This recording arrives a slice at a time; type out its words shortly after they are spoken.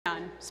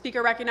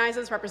Speaker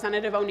recognizes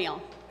Representative O'Neill.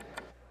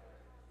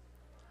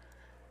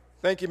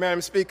 Thank you,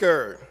 Madam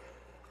Speaker.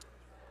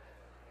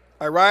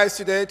 I rise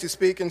today to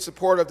speak in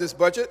support of this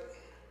budget.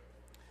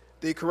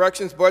 The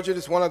corrections budget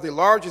is one of the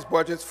largest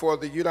budgets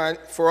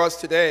for us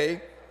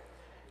today,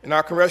 and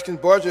our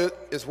corrections budget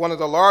is one of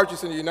the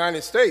largest in the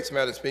United States,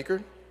 Madam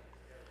Speaker.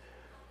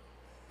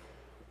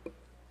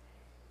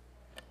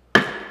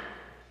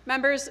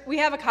 Members, we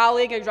have a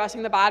colleague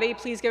addressing the body.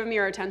 Please give him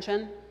your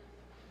attention.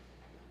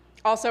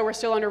 Also, we're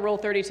still under Rule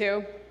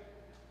 32.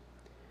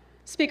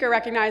 Speaker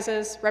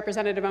recognizes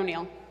Representative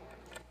O'Neill.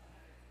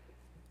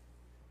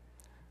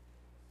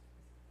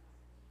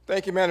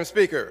 Thank you, Madam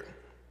Speaker.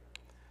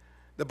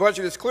 The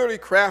budget is clearly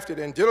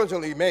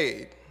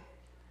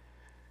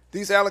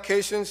these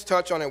allocations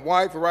touch on a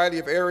wide variety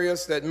of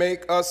areas that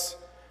make us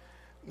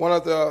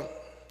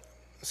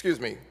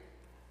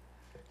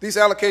These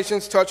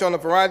allocations touch on a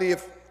variety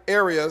of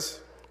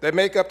areas that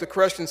make up the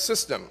corrections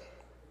system.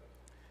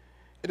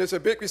 It is a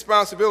big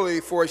responsibility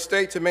for a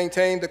state to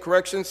maintain the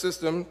correction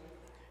system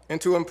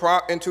and to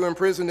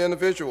imprison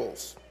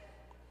individuals.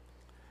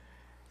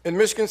 In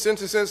Michigan,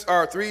 sentences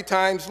are 3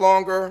 times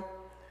longer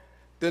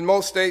than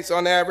most states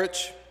on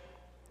average.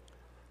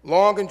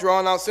 Long and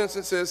drawn-out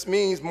sentences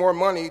means more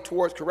money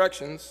towards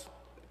corrections.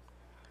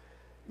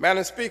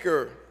 Madam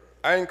Speaker,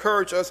 I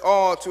encourage us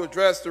all to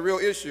address the real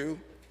issue.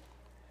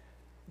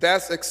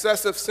 That's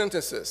excessive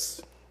sentences.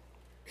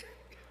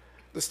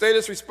 The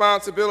state's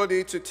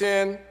responsibility to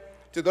tend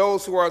to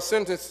those who are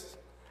sentenced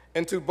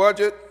and the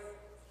budget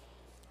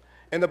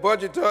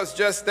does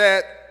just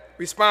that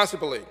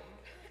responsibly.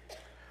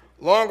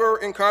 Longer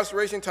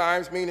incarceration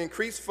times mean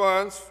increased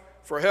funds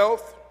for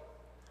health,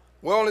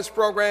 wellness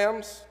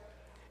programs,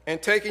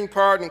 and taking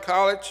part in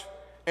college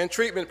and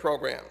treatment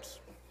programs.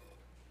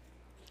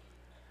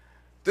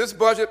 This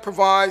budget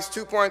provides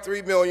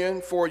 $2.3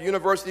 million for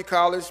university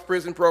college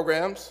prison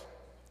programs,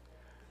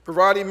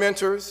 providing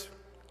mentors,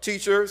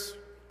 teachers,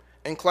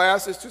 and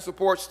classes to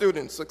support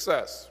student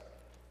success.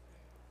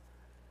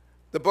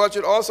 The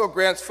budget also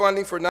grants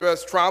funding for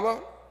non-stress trauma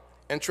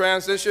and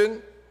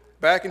transition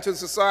back into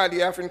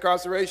society after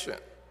incarceration.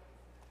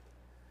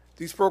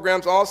 These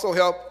programs also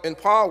help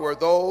empower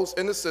those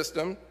in the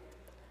system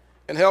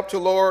and help to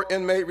lower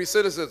inmate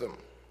recidivism.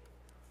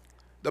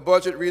 The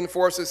budget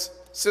reinforces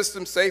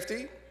system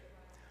safety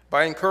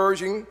by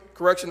encouraging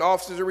correction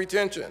officer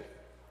retention.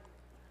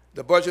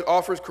 The budget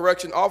offers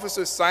correction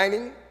officers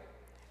signing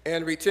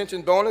and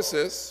retention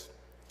bonuses,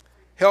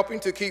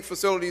 helping to keep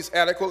facilities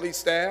adequately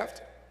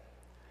staffed.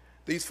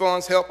 These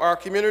funds help our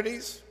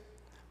communities,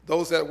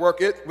 those that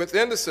work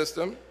within the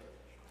system,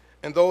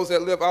 and those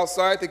that live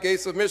outside the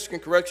gates of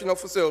Michigan correctional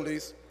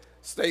facilities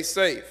stay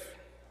safe.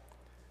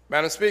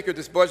 Madam Speaker,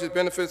 this budget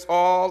benefits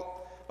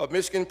all of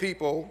Michigan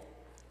people,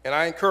 and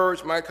I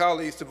encourage my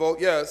colleagues to vote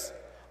yes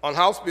on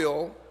House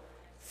Bill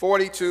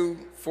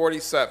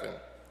 4247.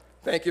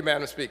 Thank you,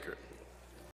 Madam Speaker.